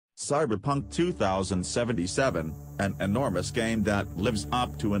Cyberpunk 2077, an enormous game that lives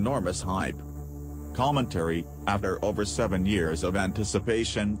up to enormous hype. Commentary: after over 7 years of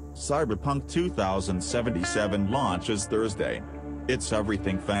anticipation, Cyberpunk 2077 launches Thursday. It's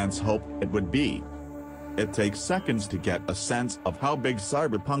everything fans hoped it would be. It takes seconds to get a sense of how big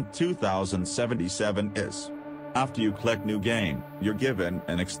Cyberpunk 2077 is. After you click New Game, you're given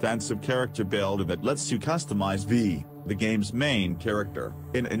an extensive character builder that lets you customize the game's main character,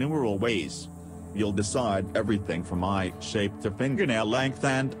 in innumerable ways. You'll decide everything from eye shape to fingernail length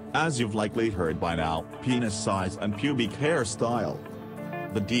and, as you've likely heard by now, penis size and pubic hairstyle.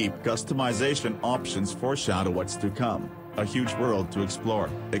 The deep customization options foreshadow what's to come: a huge world to explore,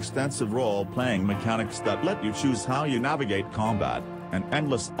 extensive role-playing mechanics that let you choose how you navigate combat, and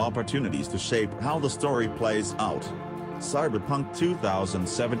endless opportunities to shape how the story plays out. Cyberpunk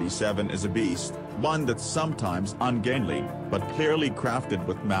 2077 is a beast, one that's sometimes ungainly, but clearly crafted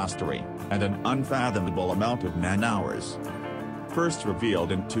with mastery, and an unfathomable amount of man-hours. First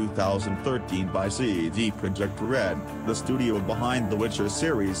revealed in 2013 by CD Projekt Red, the studio behind the Witcher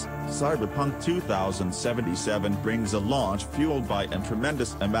series, Cyberpunk 2077 brings a launch fueled by a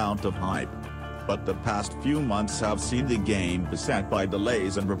tremendous amount of hype. But the past few months have seen the game beset by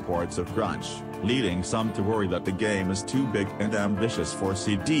delays and reports of crunch, leading some to worry that the game is too big and ambitious for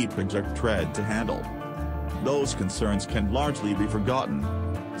CD Projekt Red to handle. Those concerns can largely be forgotten.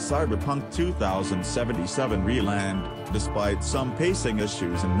 Cyberpunk 2077 reland, despite some pacing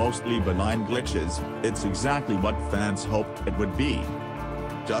issues and mostly benign glitches, it's exactly what fans hoped it would be.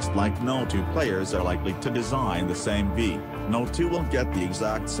 Just like no two players are likely to design the same no two will get the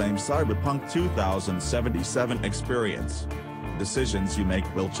exact same Cyberpunk 2077 experience. Decisions you make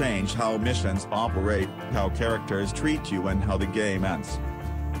will change how missions operate, how characters treat you and how the game ends.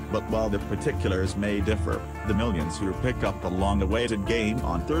 But while the particulars may differ, the millions who pick up the long-awaited game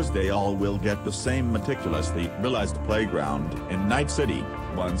on Thursday all will get the same meticulously realized playground in Night City,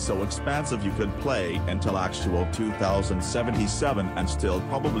 one so expansive you could play until actual 2077 and still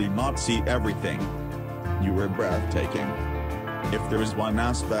probably not see everything. You were breathtaking. If there is one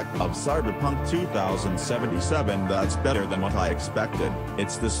aspect of Cyberpunk 2077 that's better than what I expected,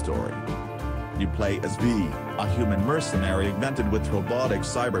 it's the story. You play as a human mercenary augmented with robotic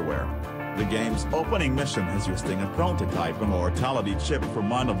cyberware. The game's opening mission is using a prototype immortality chip from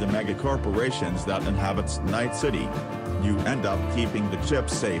one of the megacorporations that inhabits Night City. You end up keeping the chip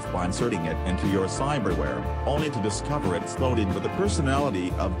safe by inserting it into your cyberware, only to discover it's loaded with the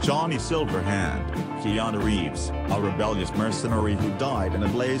personality of Johnny Silverhand, Keanu Reeves, a rebellious mercenary who died in a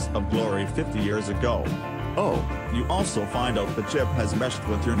blaze of glory 50 years ago. Oh, you also find out the chip has meshed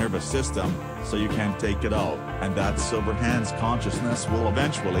with your nervous system, so you can't take it out, and that Silverhand's consciousness will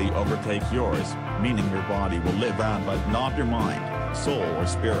eventually overtake yours, meaning your body will live on but not your mind, soul or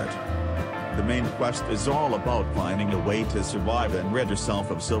spirit. The main quest is all about finding a way to survive and rid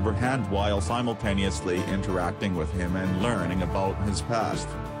yourself of Silverhand while simultaneously interacting with him and learning about his past.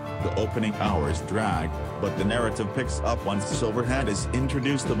 The opening hours drag, but the narrative picks up once Silverhand is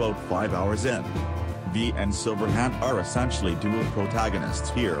introduced about 5 hours in. V and Silverhand are essentially dual protagonists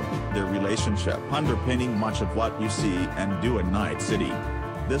here, their relationship underpinning much of what you see and do in Night City.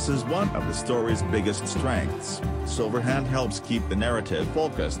 This is one of the story's biggest strengths. Silverhand helps keep the narrative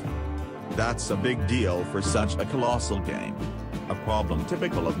focused. That's a big deal for such a colossal game. A problem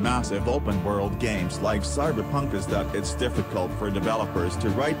typical of massive open-world games like Cyberpunk is that it's difficult for developers to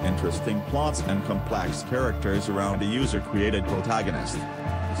write interesting plots and complex characters around a user-created protagonist.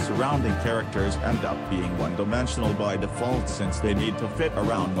 Surrounding characters end up being one-dimensional by default since they need to fit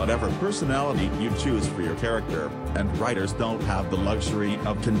around whatever personality you choose for your character, and writers don't have the luxury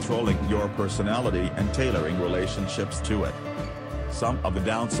of controlling your personality and tailoring relationships to it. Some of the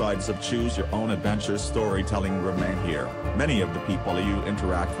downsides of choose-your-own-adventure storytelling remain here. Many of the people you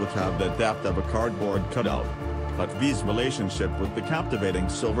interact with have the depth of a cardboard cutout. But V's relationship with the captivating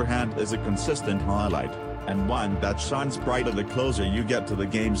Silverhand is a consistent highlight, and one that shines brighter the closer you get to the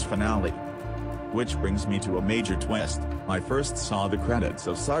game's finale. Which brings me to a major twist. I first saw the credits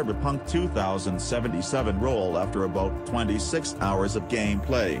of Cyberpunk 2077 roll after about 26 hours of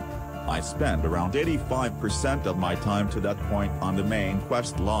gameplay. I spent around 85% of my time to that point on the main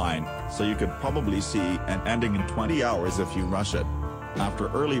quest line, so you could probably see an ending in 20 hours if you rush it. After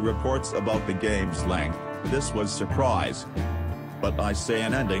early reports about the game's length, this was a surprise. But I say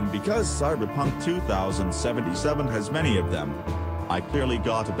an ending because Cyberpunk 2077 has many of them. I clearly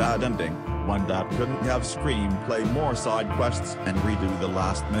got a bad ending, one that couldn't have screenplay more side quests and redo the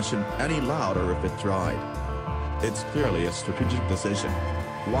last mission any louder if it tried. It's clearly a strategic decision.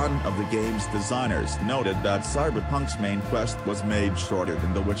 One of the game's designers noted that Cyberpunk's main quest was made shorter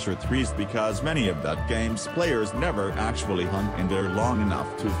than The Witcher 3's because many of that game's players never actually hung in there long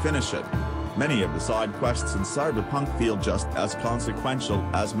enough to finish it. Many of the side quests in Cyberpunk feel just as consequential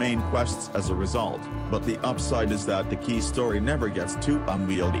as main quests as a result, but the upside is that the key story never gets too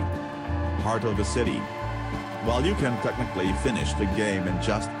unwieldy. Heart of the City. While you can technically finish the game in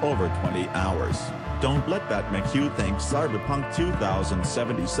just over 20 hours, don't let that make you think Cyberpunk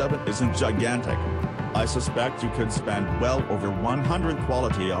 2077 isn't gigantic. I suspect you could spend well over 100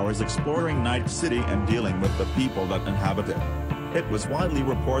 quality hours exploring Night City and dealing with the people that inhabit it. It was widely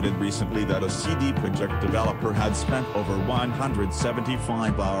reported recently that a CD Projekt developer had spent over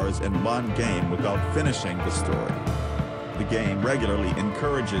 175 hours in one game without finishing the story. The game regularly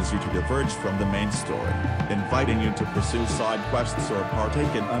encourages you to diverge from the main story, inviting you to pursue side quests or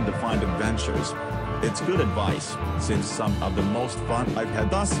partake in undefined adventures. It's good advice, since some of the most fun I've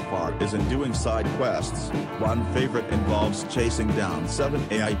had thus far isn't doing side quests. One favorite involves chasing down 7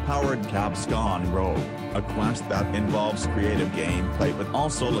 AI-powered cabs gone rogue, a quest that involves creative gameplay but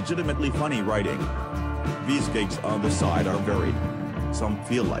also legitimately funny writing. These gigs on the side are varied. Some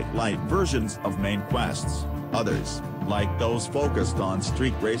feel like light versions of main quests, others, like those focused on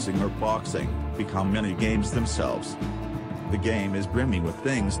street racing or boxing, become mini-games themselves. The game is brimming with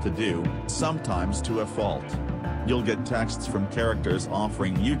things to do, sometimes to a fault. You'll get texts from characters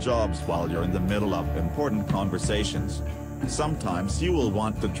offering you jobs while you're in the middle of important conversations. Sometimes you will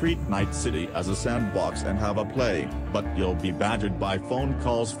want to treat Night City as a sandbox and have a play, but you'll be badgered by phone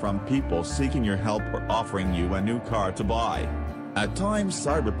calls from people seeking your help or offering you a new car to buy. At times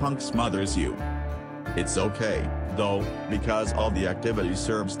Cyberpunk smothers you. It's okay, though, because all the activity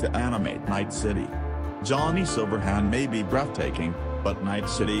serves to animate Night City. Johnny Silverhand may be breathtaking, but Night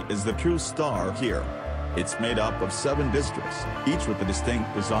City is the true star here. It's made up of 7 districts, each with a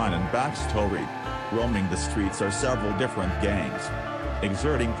distinct design and backstory. Roaming the streets are several different gangs.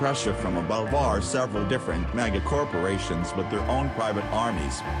 Exerting pressure from above are several different mega-corporations with their own private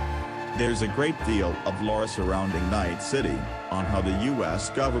armies. There's a great deal of lore surrounding Night City, on how the US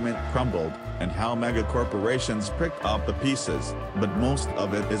government crumbled, and how mega-corporations picked up the pieces, but most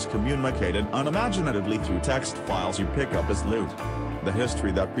of it is communicated unimaginatively through text files you pick up as loot. The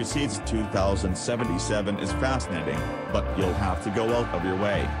history that precedes 2077 is fascinating, but you'll have to go out of your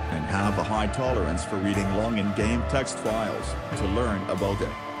way and have a high tolerance for reading long in-game text files to learn about it.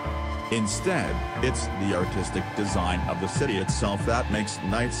 Instead, it's the artistic design of the city itself that makes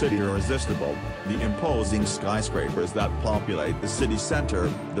Night City irresistible. The imposing skyscrapers that populate the city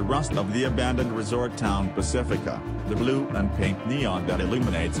center, the rust of the abandoned resort town Pacifica, the blue and pink neon that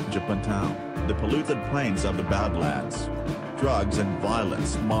illuminates Japantown, the polluted plains of the Badlands. Drugs and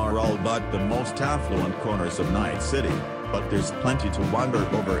violence mar all but the most affluent corners of Night City, but there's plenty to wander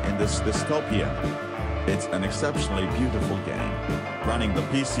over in this dystopia. It's an exceptionally beautiful game. Running the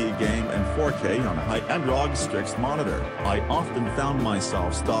PC game in 4K on a high-end ROG Strix monitor, I often found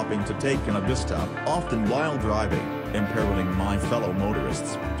myself stopping to take in a vista, often while driving, imperiling my fellow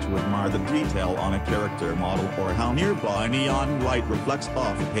motorists, to admire the detail on a character model or how nearby neon light reflects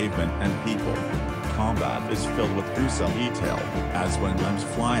off pavement and people. Combat is filled with gruesome detail, as when limbs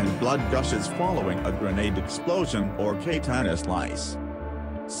fly and blood gushes following a grenade explosion or katana slice.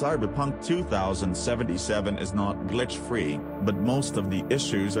 Cyberpunk 2077 is not glitch-free, but most of the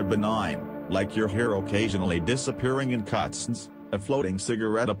issues are benign, like your hero occasionally disappearing in cutscenes, a floating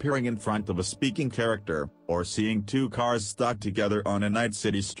cigarette appearing in front of a speaking character, or seeing 2 cars stuck together on a Night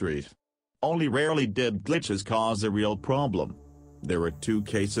City street. Only rarely did glitches cause a real problem. There were 2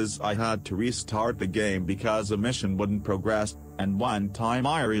 cases I had to restart the game because a mission wouldn't progress, and one time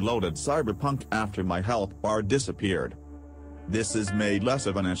I reloaded Cyberpunk after my health bar disappeared. This is made less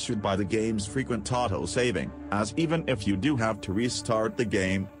of an issue by the game's frequent auto-saving, as even if you do have to restart the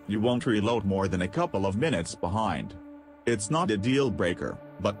game, you won't reload more than a couple of minutes behind. It's not a deal-breaker,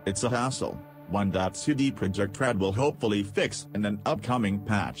 but it's a hassle, one that CD Projekt Red will hopefully fix in an upcoming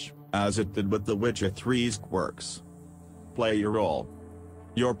patch, as it did with The Witcher 3's quirks. Play your role.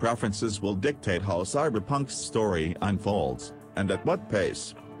 Your preferences will dictate how Cyberpunk's story unfolds, and at what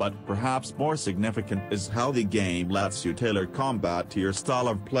pace. But perhaps more significant is how the game lets you tailor combat to your style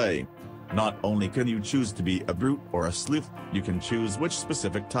of play. Not only can you choose to be a brute or a sleuth, you can choose which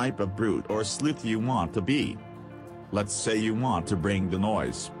specific type of brute or sleuth you want to be. Let's say you want to bring the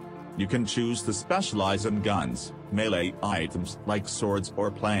noise. You can choose to specialize in guns, melee items like swords or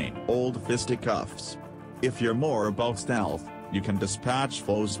plain old fisticuffs. If you're more about stealth, you can dispatch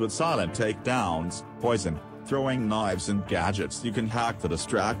foes with silent takedowns, poison, throwing knives and gadgets you can hack to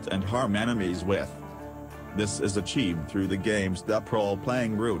distract and harm enemies with. This is achieved through the game's depth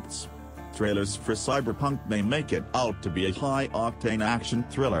role-playing roots. Trailers for Cyberpunk may make it out to be a high-octane action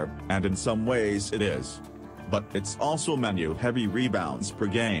thriller, and in some ways it is. But it's also menu-heavy rebounds per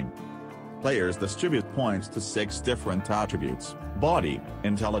game. Players distribute points to 6 different attributes: body,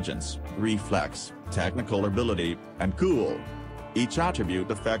 intelligence, reflex, technical ability, and cool. Each attribute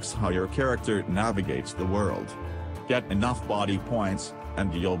affects how your character navigates the world. Get enough body points,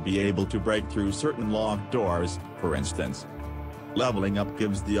 and you'll be able to break through certain locked doors, for instance. Leveling up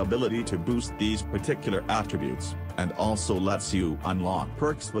gives the ability to boost these particular attributes, and also lets you unlock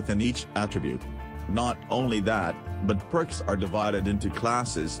perks within each attribute. Not only that, but perks are divided into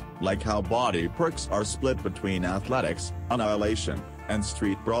classes, like how body perks are split between athletics, annihilation, and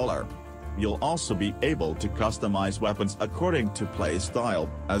street brawler. You'll also be able to customize weapons according to play style,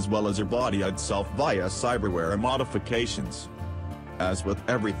 as well as your body itself via cyberware modifications. As with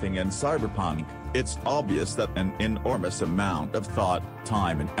everything in Cyberpunk, it's obvious that an enormous amount of thought,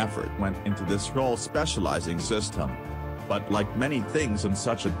 time and effort went into this role-specializing system. But like many things in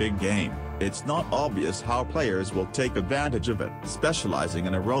such a big game, it's not obvious how players will take advantage of it. Specializing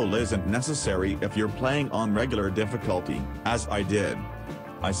in a role isn't necessary if you're playing on regular difficulty, as I did.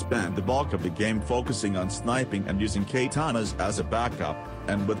 I spent the bulk of the game focusing on sniping and using katanas as a backup,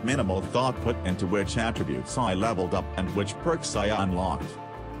 and with minimal thought put into which attributes I leveled up and which perks I unlocked.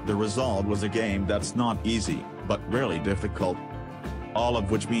 The result was a game that's not easy, but rarely difficult. All of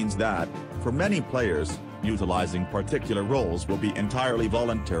which means that, for many players, utilizing particular roles will be entirely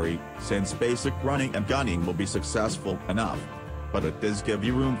voluntary, since basic running and gunning will be successful enough. But it does give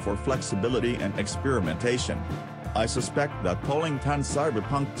you room for flexibility and experimentation. I suspect that polling 10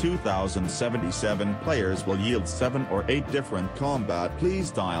 Cyberpunk 2077 players will yield 7 or 8 different combat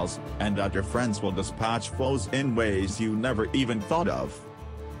playstyles, and that your friends will dispatch foes in ways you never even thought of.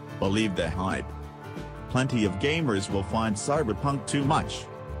 Believe the hype. Plenty of gamers will find Cyberpunk too much.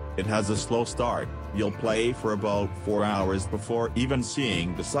 It has a slow start. You'll play for about 4 hours before even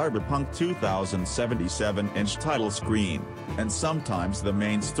seeing the Cyberpunk 2077-inch title screen, and sometimes the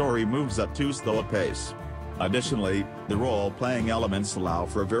main story moves at too slow a pace. Additionally, the role-playing elements allow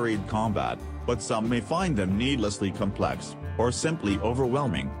for varied combat, but some may find them needlessly complex, or simply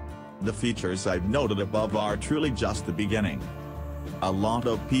overwhelming. The features I've noted above are truly just the beginning. A lot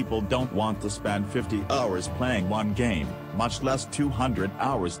of people don't want to spend 50 hours playing one game, much less 200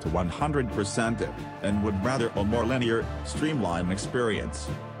 hours to 100% it, and would rather a more linear, streamlined experience.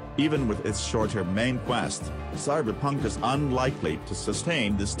 Even with its shorter main quest, Cyberpunk is unlikely to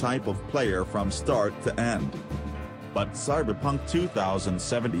sustain this type of player from start to end. But Cyberpunk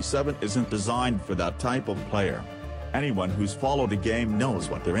 2077 isn't designed for that type of player. Anyone who's followed the game knows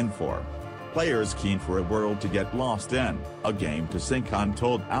what they're in for. Players keen for a world to get lost in, a game to sink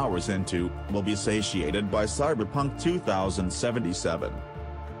untold hours into, will be satiated by Cyberpunk 2077.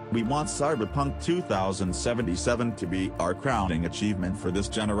 We want Cyberpunk 2077 to be our crowning achievement for this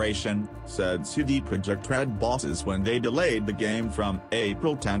generation, said CD Projekt Red bosses when they delayed the game from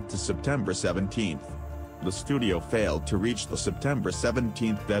April 10 to September 17. The studio failed to reach the September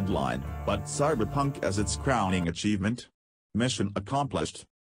 17 deadline, but Cyberpunk as its crowning achievement. Mission accomplished.